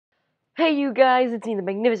Hey you guys, it's me, the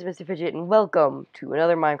Magnificent Mr. Fidget, and welcome to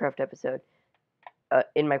another Minecraft episode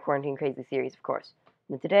in my Quarantine Crazy series, of course.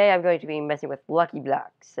 And today I'm going to be messing with Lucky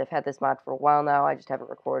Blocks. I've had this mod for a while now, I just haven't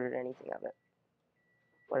recorded anything of it.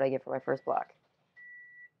 What did I get for my first block?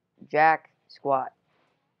 Jack, squat.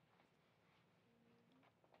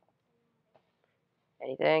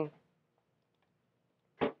 Anything?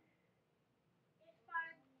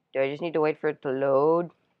 Do I just need to wait for it to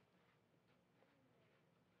load?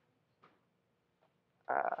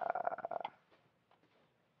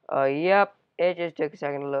 Yep, it just took a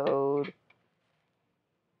second to load.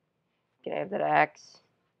 Can I have that axe?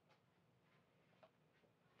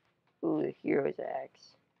 Ooh, the hero's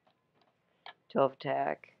axe. 12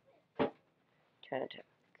 attack. 10 attack.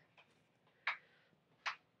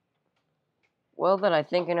 Well, then I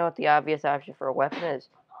think I know what the obvious option for a weapon is.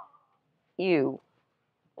 Ew.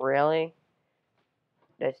 Really?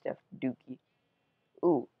 That stuff dookie.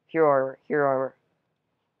 Ooh, hero armor, hero armor.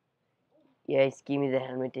 Yes, give me the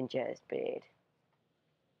helmet and chest plate.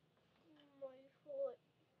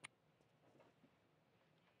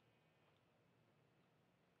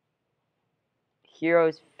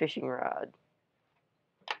 Hero's fishing rod.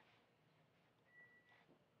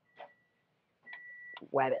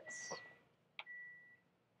 Wabbits.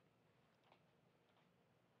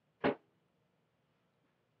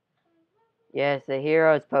 Yes, the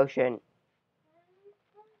hero's potion.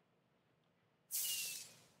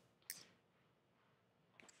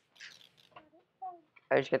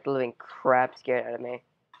 I just got the living crap scared out of me.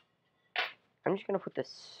 I'm just gonna put the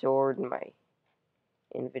sword in my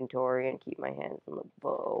inventory and keep my hands on the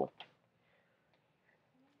bow.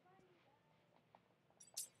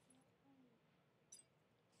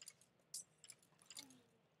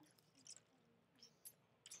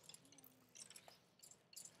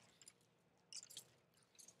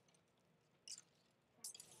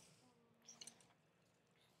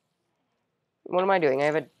 What am I doing? I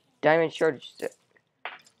have a diamond shortage.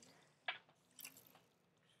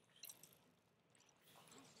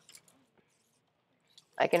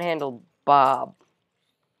 I can handle Bob.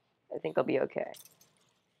 I think I'll be okay.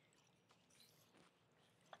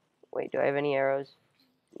 Wait, do I have any arrows?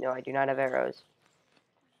 No, I do not have arrows.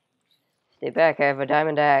 Stay back, I have a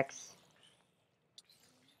diamond axe.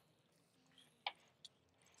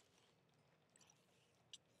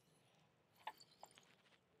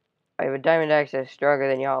 I have a diamond axe that's stronger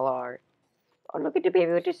than y'all are. Oh, look at the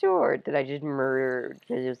baby with the sword that I just murdered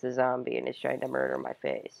because it was a zombie and it's trying to murder my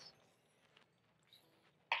face.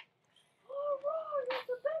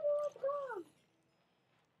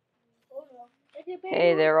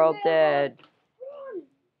 Hey, they're all dead.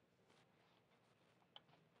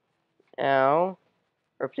 Now,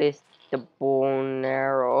 replace the bone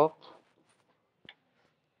arrow.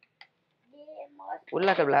 Would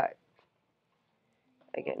like a black.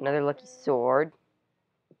 I get another lucky sword.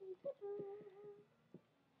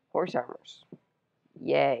 Horse armors.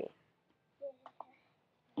 Yay.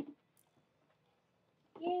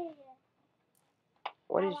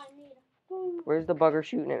 What is... Where's the bugger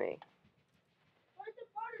shooting at me?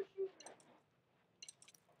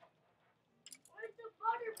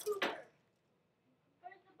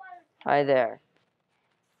 Hi there.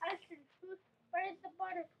 Where is the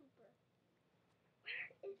butter pooper?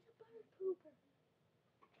 Where is the butter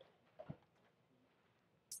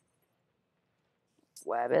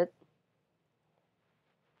pooper? Wabbit.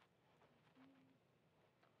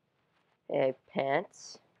 I have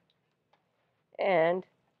pants. And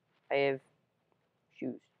I have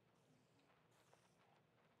shoes.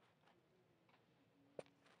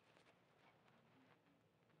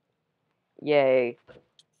 Yay.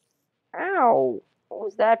 Ow! What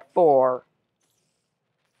was that for?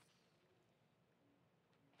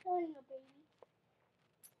 Killing a baby.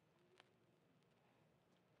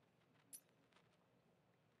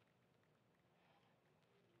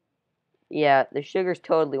 Yeah, the sugar's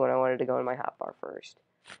totally when I wanted to go in my hotbar first.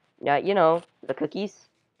 Now, you know, the cookies,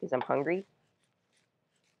 because I'm hungry.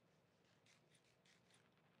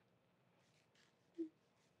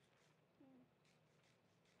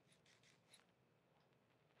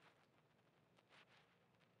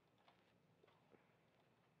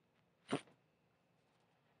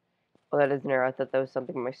 Oh, that is an error. I thought that was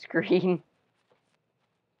something on my screen.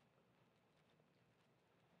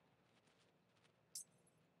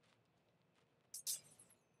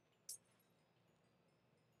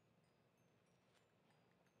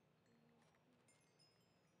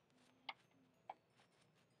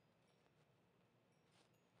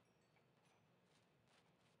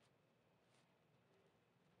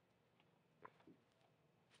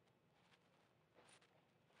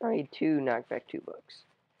 I need 2 knockback 2 books.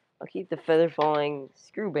 I'll keep the feather falling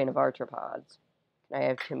screw bane of arthropods. I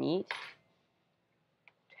have to meet.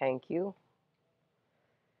 Thank you.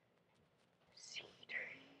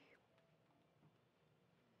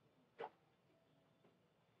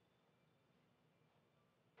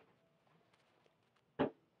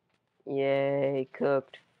 Yay,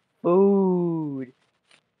 cooked food.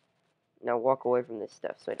 Now walk away from this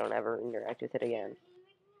stuff so I don't ever interact with it again.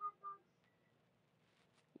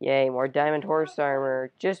 Yay, more diamond horse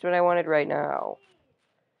armor. Just what I wanted right now.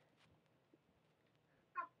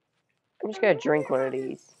 I'm just gonna drink one of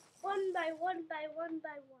these. One by one by one by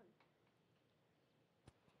one.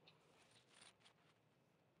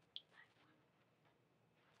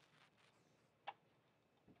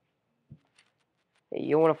 Hey,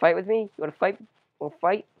 you wanna fight with me? You wanna fight? We'll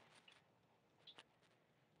fight?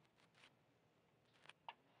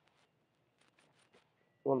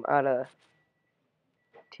 Well, I'm out of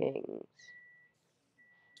tings.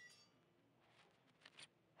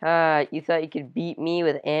 Ah, you thought you could beat me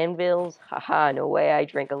with anvils? Haha, no way, I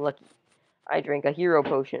drank a hero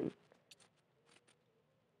potion.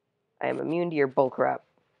 I am immune to your bullcrap.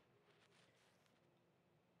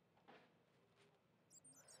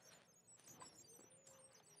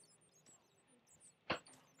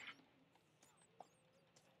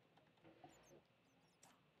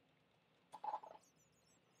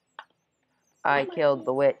 I killed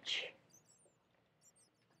the witch.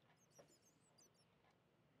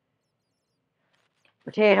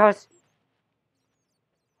 Potatoes!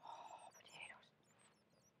 Oh, potatoes.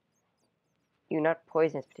 You not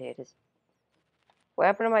poisonous potatoes. What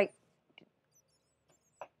happened to my...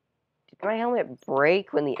 Did my helmet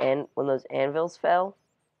break when those anvils fell?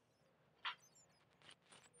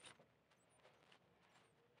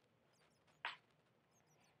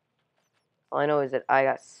 All I know is that I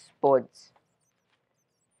got spuds.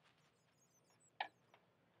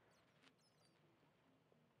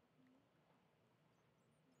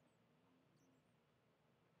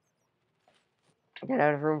 I got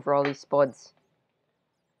out of room for all these spuds.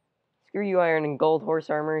 Screw you, iron and gold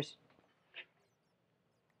horse armors.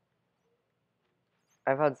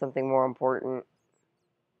 I've had something more important.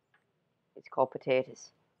 It's called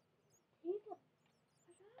potatoes.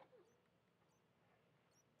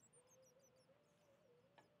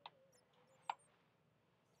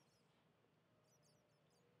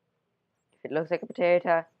 If it looks like a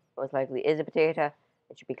potato, most likely is a potato,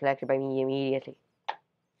 it should be collected by me immediately.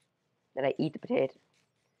 Then I eat the potato.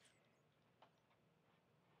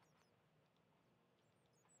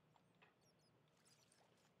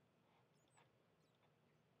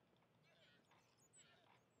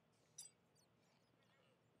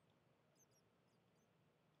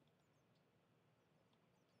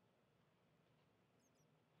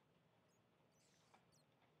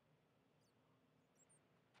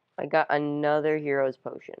 I got another hero's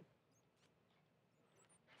potion.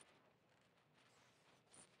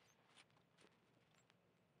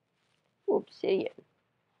 Ooh, obsidian.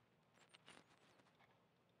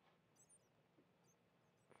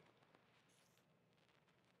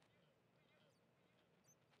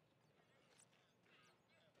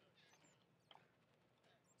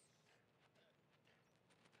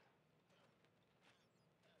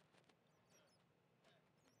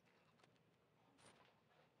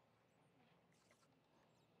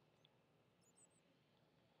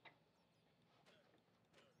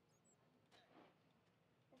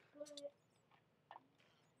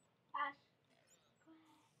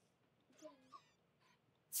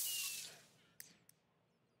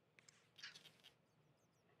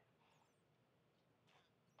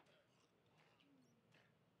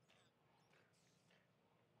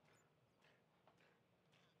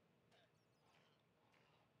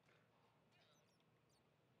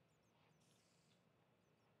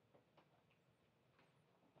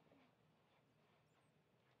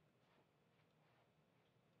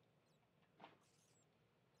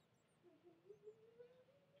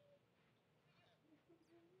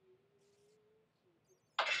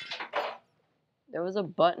 There was a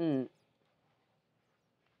button.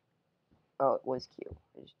 Oh, it was Q.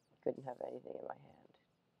 I just couldn't have anything in my hand.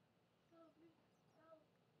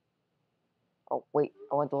 Oh, wait.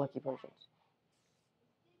 I want the lucky potions.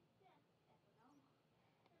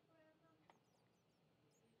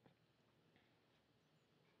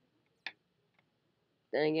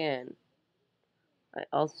 Then again, I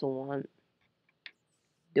also want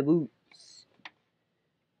the boots.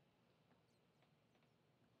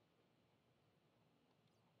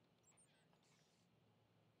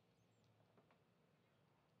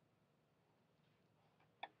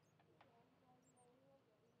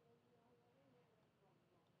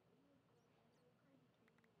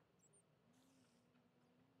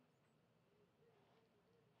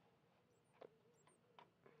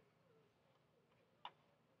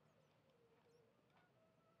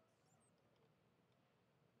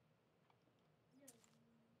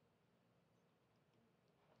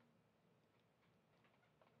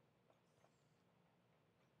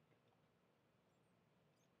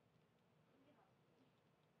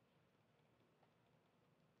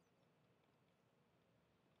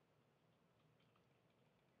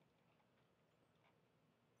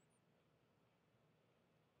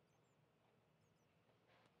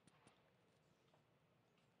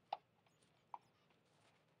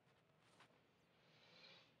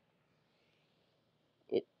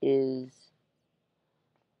 it'll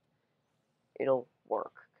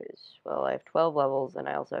work. Because, well, I have 12 levels, and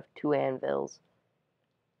I also have 2 anvils.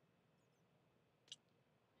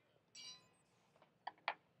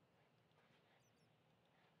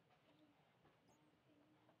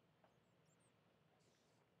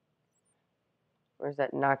 Where's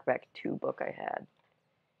that Knockback 2 book I had?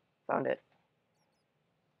 Found it.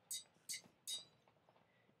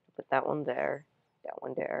 Put that one there. That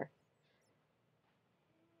one there.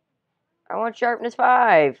 I want sharpness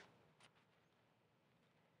 5!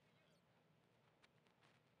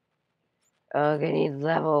 Ugh, I need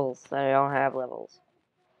levels. I don't have levels.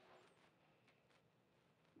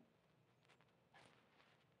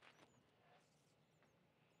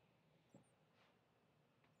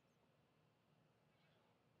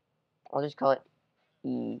 I'll just call it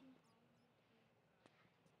E.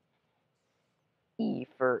 E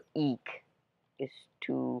for eek is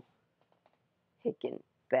too hickin'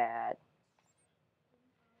 bad.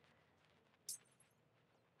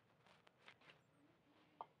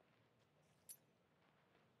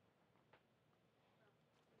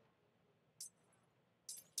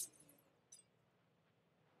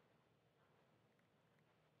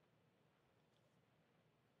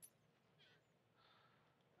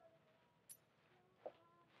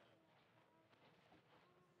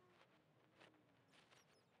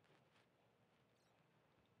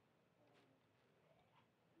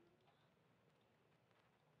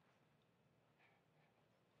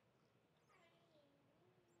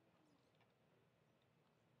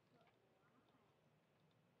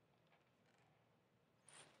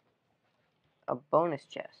 A bonus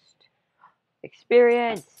chest.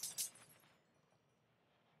 Experience!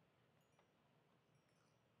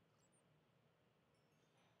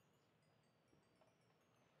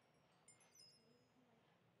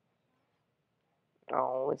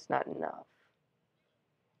 Oh, it's not enough.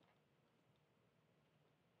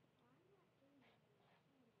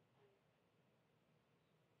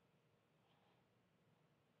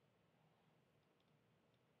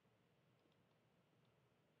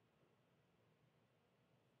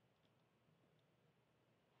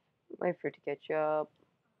 Wait for it to catch up.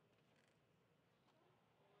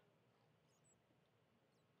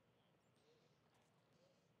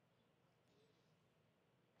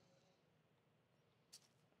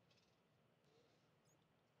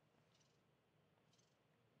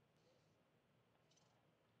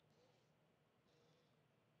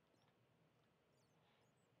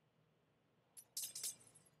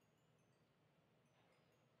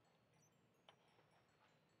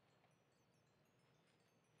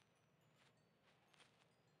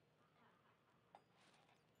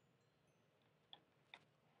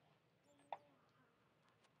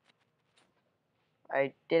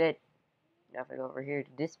 I did it. Now if I go over here to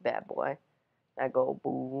this bad boy, I go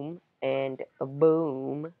boom and a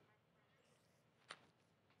boom.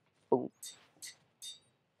 Boom.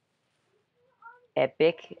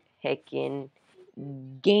 Epic heckin'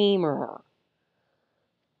 gamer.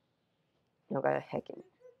 No, got a heckin'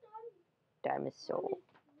 diamond soul.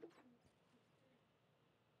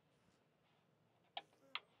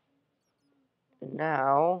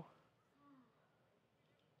 Now,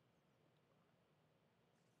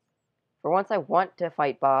 for once I want to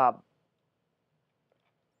fight Bob.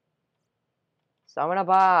 Summon a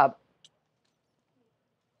Bob.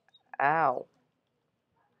 Ow.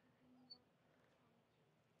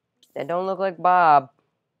 That don't look like Bob.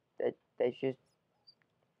 That's just...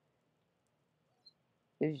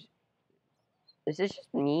 This is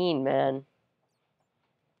just mean, man.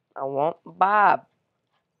 I want Bob.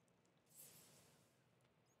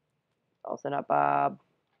 Also not Bob.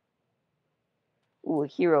 Ooh, a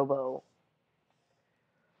hero bow.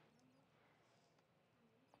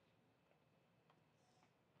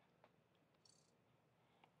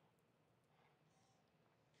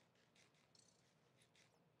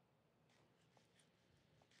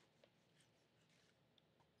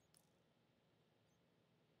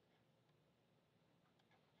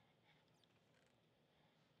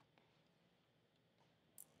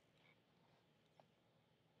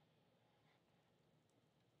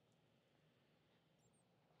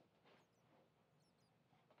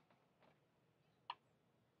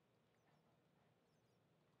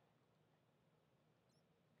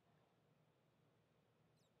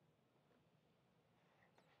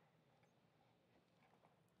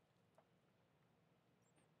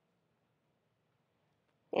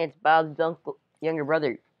 It's Bob's uncle, younger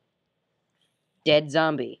brother. Dead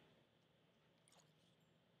zombie.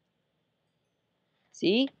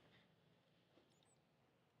 See?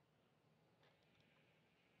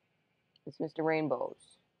 It's Mr. Rainbows.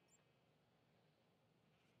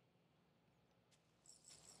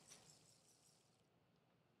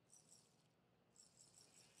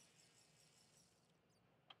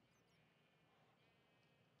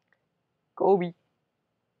 Kobe.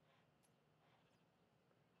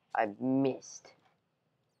 I missed.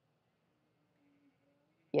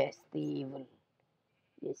 Yes, the evil.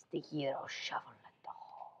 Yes, the hero shovel at the hole.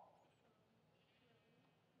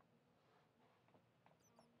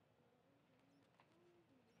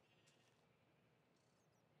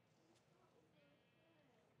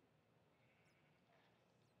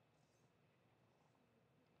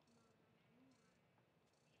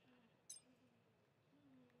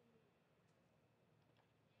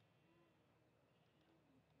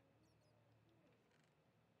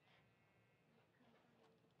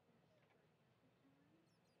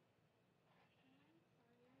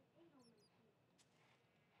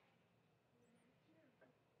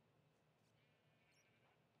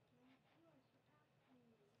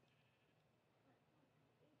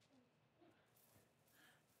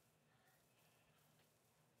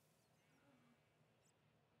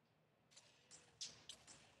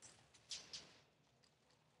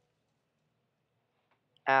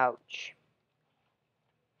 Ouch.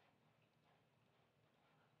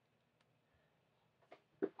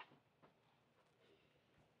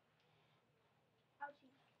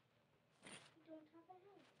 Ouchie. You don't have a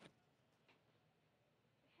head.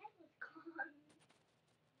 Your head was gone.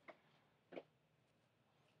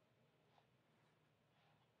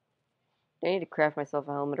 I need to craft myself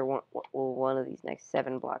a helmet, or will one of these next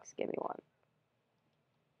 7 blocks give me one?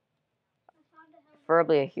 I found a helmet.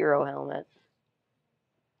 Preferably a hero helmet.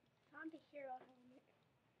 Found a hero helmet.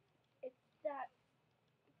 It's that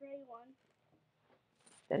gray one.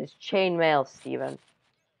 That is chainmail, Steven.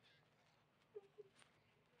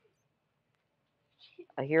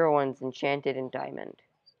 A hero one's enchanted in diamond.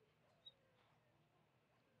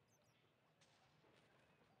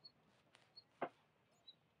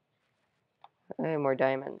 Okay, more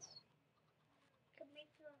diamonds. Could make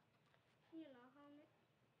a, helmet.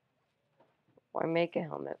 Why make a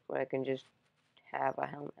helmet when I can just have a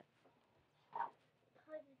helmet?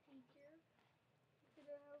 Because it's easier. Because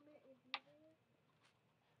a helmet is easier.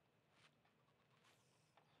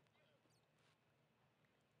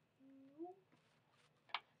 No.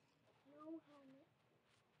 No helmet.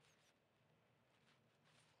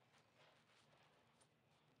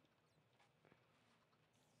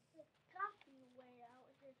 There's got to be a way out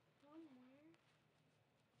here somewhere.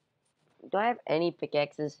 Do I have any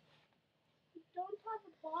pickaxes? You don't have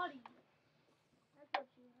a body. That's what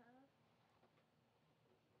you have.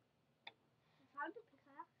 I found a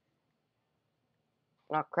pickaxe.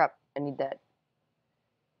 Oh crap, I need that.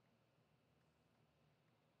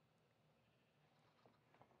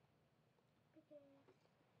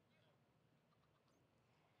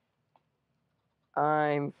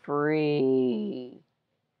 I'm free.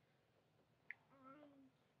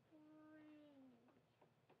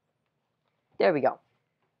 There we go.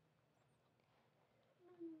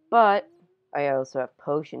 But I also have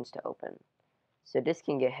potions to open. So this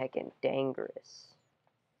can get heckin' dangerous.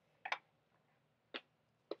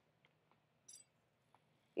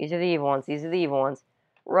 These are the evil ones. These are the evil ones.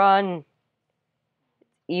 Run! It's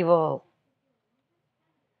evil.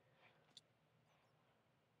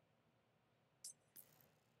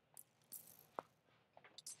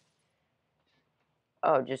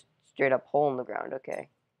 Oh, just straight up hole in the ground. Okay.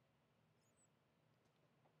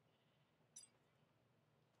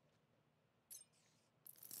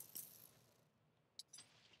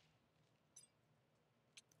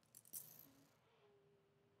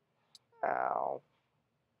 Ow.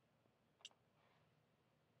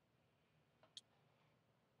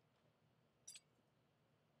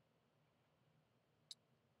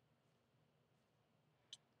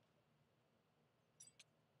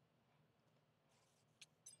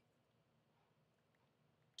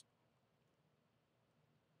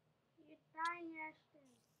 You're dying, Ashton.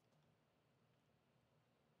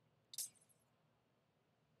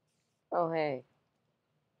 Oh, hey.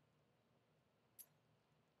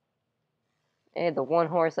 Hey, the one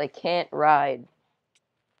horse I can't ride.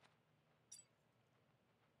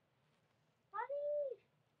 Buddy!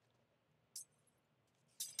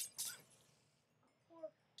 Poor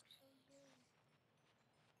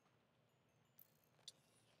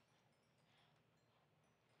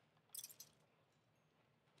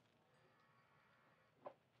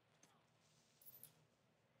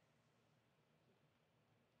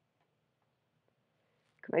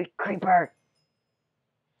Come here, creeper.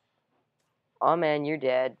 Oh man, you're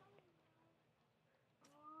dead.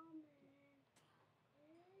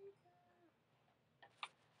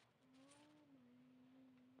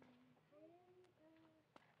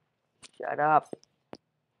 Shut up.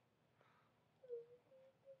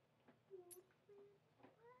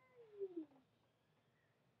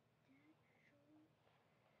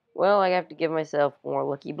 Well, I have to give myself more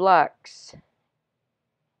lucky blocks.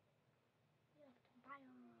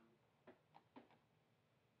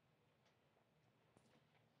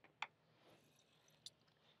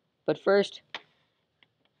 But first,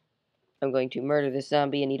 I'm going to murder this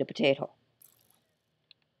zombie and eat a potato.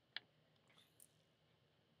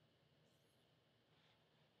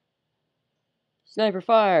 Sniper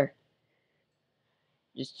fire!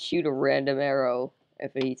 Just shoot a random arrow.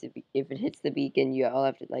 If it hits the beacon, I'll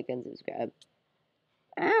have to like unsubscribe.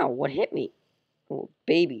 Ow! What hit me? Oh,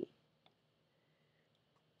 baby.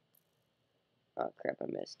 Oh crap! I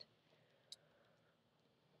missed.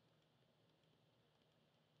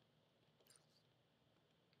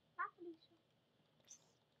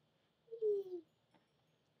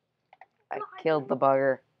 I killed the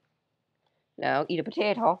bugger. Now eat a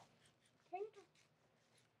potato.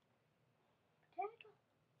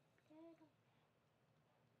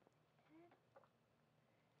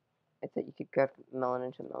 I thought you could craft melon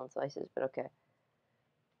into melon slices, but okay.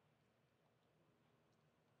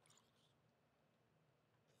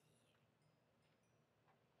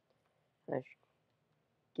 I should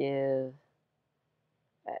give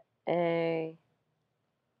that A.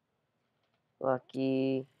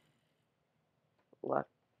 Lucky.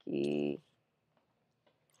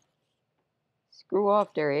 Screw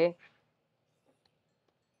off, Derry.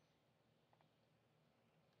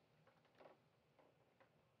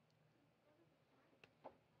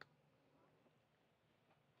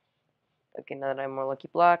 Okay, now that I have more lucky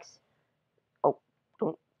blocks. Oh,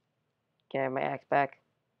 don't. Can I have my axe back?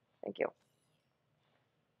 Thank you.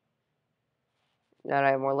 Now that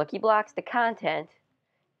I have more lucky blocks, the content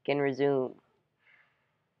can resume.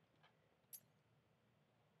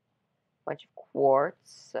 Bunch of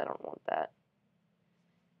quartz. I don't want that.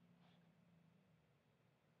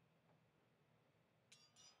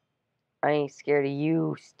 I ain't scared of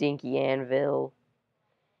you, stinky anvil.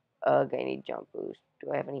 Ugh, I need jump boost.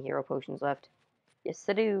 Do I have any hero potions left? Yes,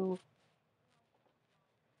 I do.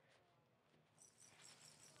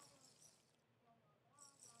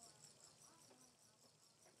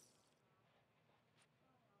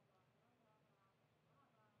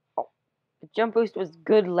 Oh, the jump boost was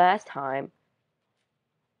good last time.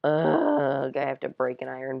 Ugh, I have to break an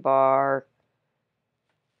iron bar.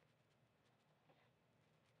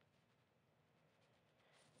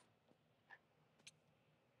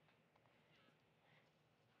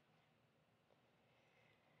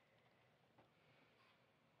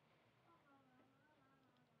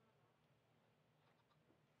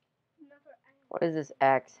 What does this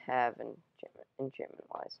axe have enchantment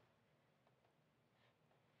wise?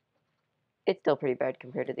 It's still pretty bad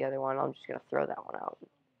compared to the other one. I'm just gonna throw that one out.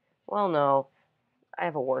 Well, no. I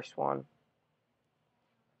have a worse one.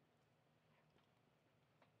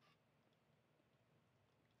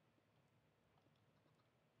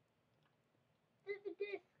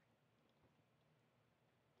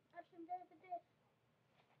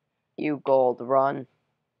 You gold, run.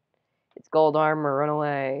 It's gold armor, run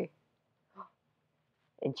away.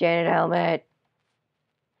 Enchanted helmet.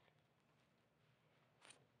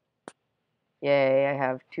 Yay, I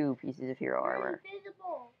have 2 pieces of hero armor.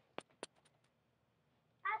 Invisible.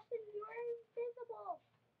 Ashton, you're invisible.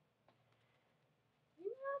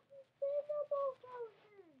 You have invisible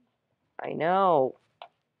potions. I know.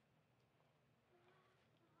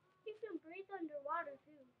 You can breathe underwater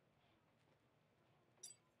too.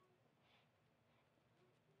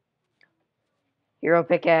 Hero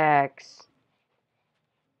pickaxe.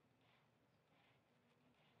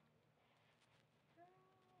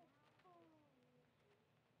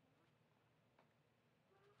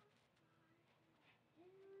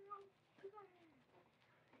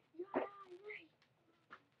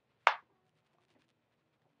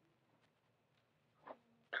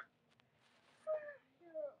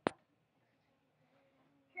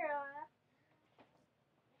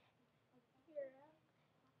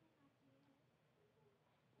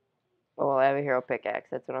 Oh, well, I have a hero pickaxe.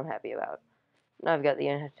 That's what I'm happy about. Now I've got the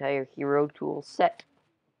entire hero tool set.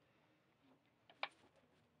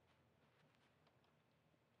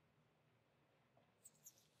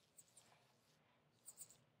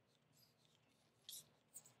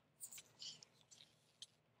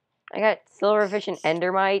 I got silverfish and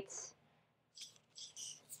endermites.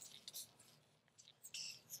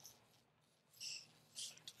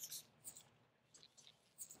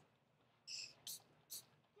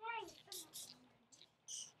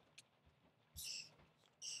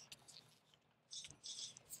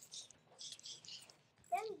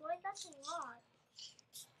 Dang, boy, that's a lot.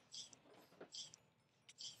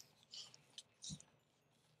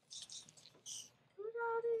 Who's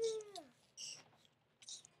out of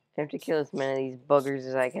here? I have to kill as many of these buggers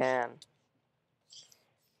as I can.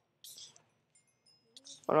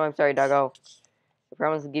 Oh no, I'm sorry, doggo. I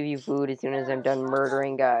promise to give you food as soon as I'm done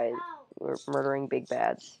murdering guys. We're murdering big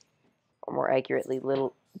bads. Or more accurately,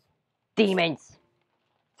 little demons.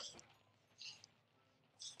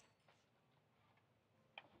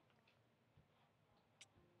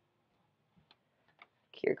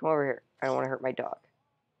 Here, come over here. I don't want to hurt my dog.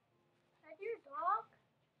 That's your dog?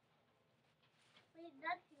 Wait,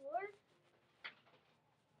 that's yours?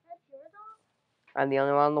 That's your dog? I'm the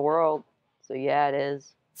only one in the world. So yeah, it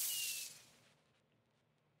is.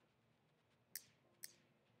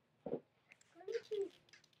 Let me see.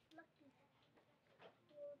 Lucky.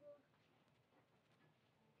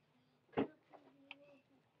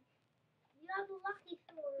 You have a lucky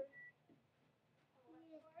sword.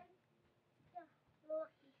 Yeah, the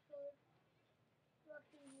lucky sword.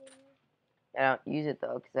 Lucky sword. I don't use it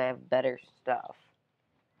though, because I have better stuff.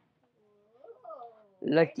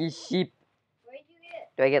 Whoa. Lucky sheep. Where'd you get?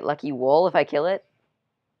 Do I get lucky wool if I kill it?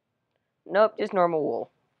 Nope, just normal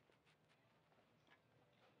wool.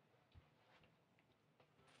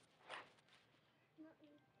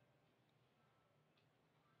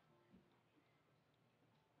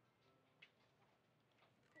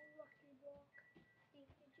 Lucky block.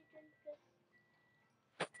 Did you drink this?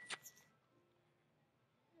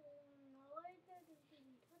 No, I didn't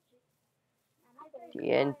even touch it. And I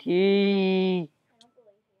don't TNT. I don't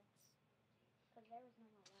believe you. Because there was no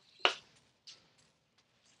more left.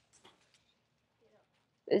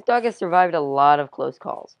 This dog has survived a lot of close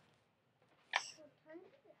calls. So turn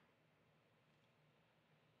it.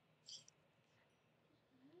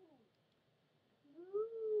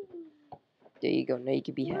 Move. There you go. Now you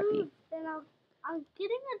can be happy. Move. Then I'm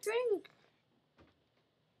getting a drink.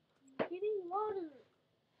 I'm getting water.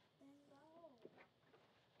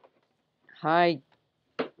 Hi,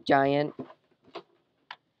 giant.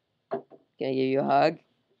 Can I give you a hug?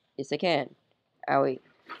 Yes, I can. Owie.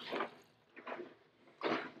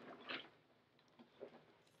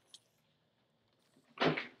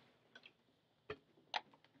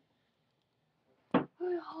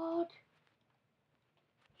 Very hot.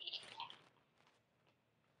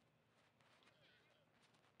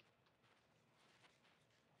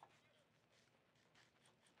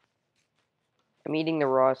 I'm eating the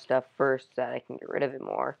raw stuff first so that I can get rid of it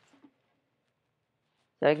more.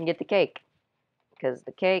 So I can get the cake. Because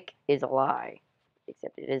the cake is a lie.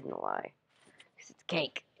 Except it isn't a lie. Because it's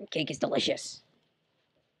cake. And cake is delicious.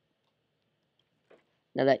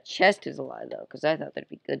 Now that chest is a lie though. Because I thought that'd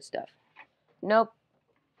be good stuff. Nope.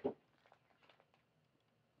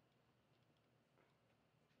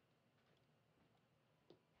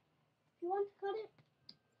 You want to cut it?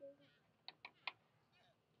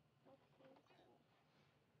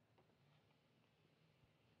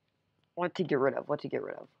 What to get rid of? What to get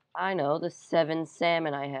rid of? I know. The 7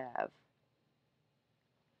 salmon I have.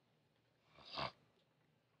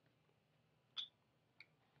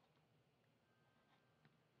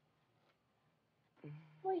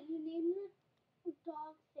 Wait, you named the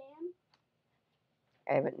dog Sam?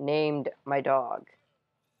 I haven't named my dog.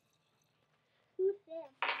 Who's Sam?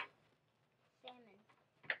 Salmon.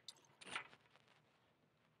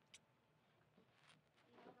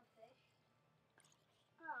 You have a fish?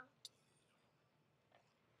 Oh.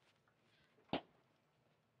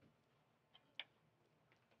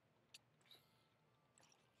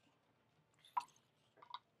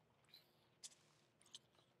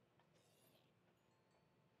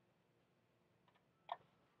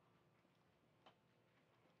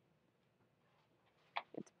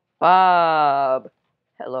 Bob.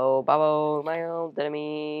 Hello, Bobo, my old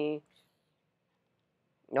enemy.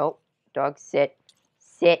 Nope. Dog, sit.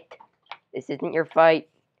 Sit. This isn't your fight.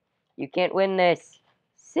 You can't win this.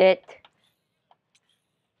 Sit.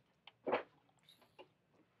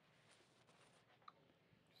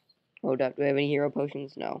 Hold up. Do I have any hero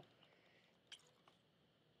potions? No.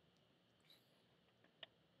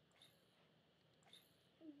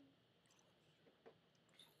 Can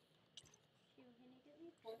you give me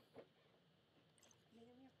a fork? Can you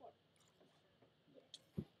give me a fork?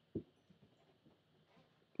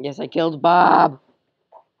 Yes, I killed Bob.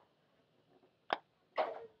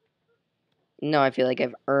 No, I feel like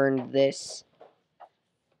I've earned this.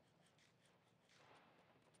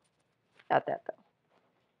 Not that, though.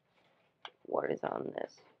 What is on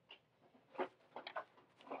this?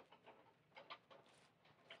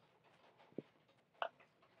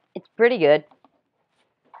 It's pretty good.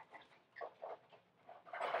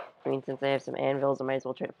 I mean, since I have some anvils, I might as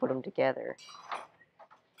well try to put them together.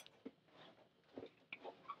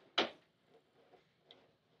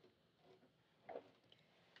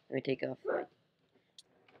 me take off.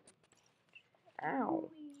 Ow.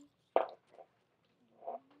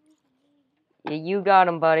 Yeah, you got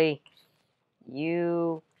him, buddy.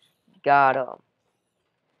 You got him.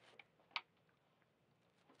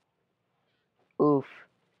 Oof.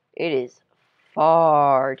 It is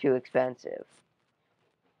far too expensive.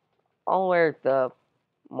 I'll wear the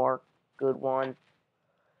more good one.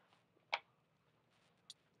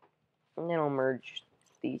 And then I'll merge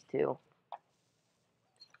these two.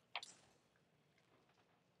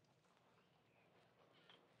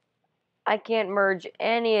 I can't merge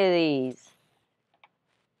any of these.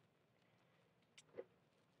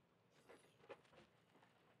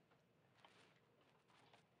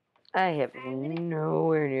 I have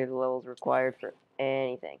nowhere near the levels required for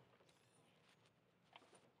anything.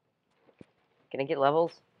 Can I get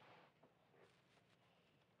levels?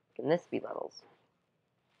 Can this be levels?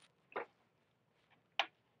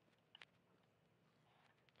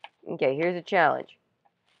 Okay, here's a challenge.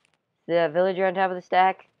 See that villager on top of the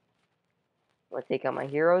stack? I'm gonna take out my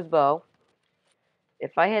hero's bow.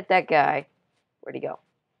 If I hit that guy, where'd he go?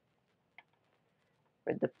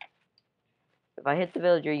 If I hit the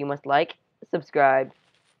villager, you must like, subscribe,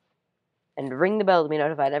 and ring the bell to be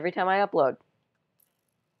notified every time I upload.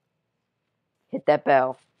 Hit that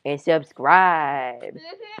bell and subscribe. I did.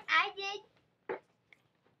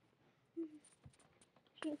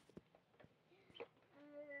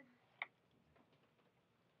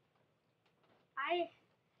 I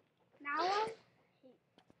now I'm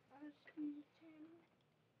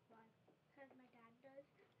because my dad does,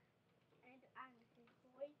 and I'm his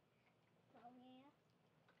boy. So yeah.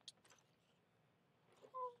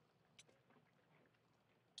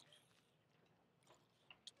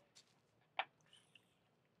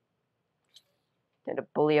 Time to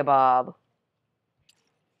bully a Bob.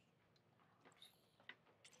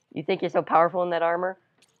 You think you're so powerful in that armor?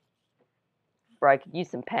 Bro, I could use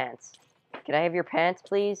some pants. Can I have your pants,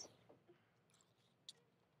 please?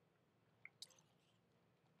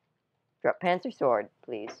 Drop pants or sword,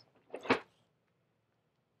 please.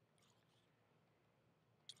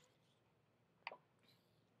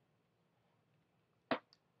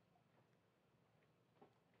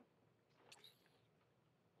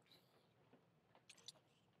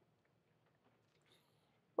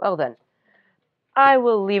 Well then, I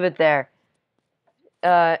will leave it there.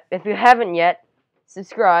 If you haven't yet,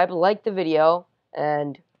 subscribe, like the video,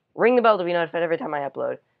 and ring the bell to be notified every time I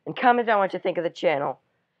upload. And comment down what you think of the channel.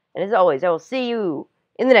 And as always, I will see you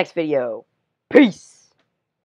in the next video. Peace!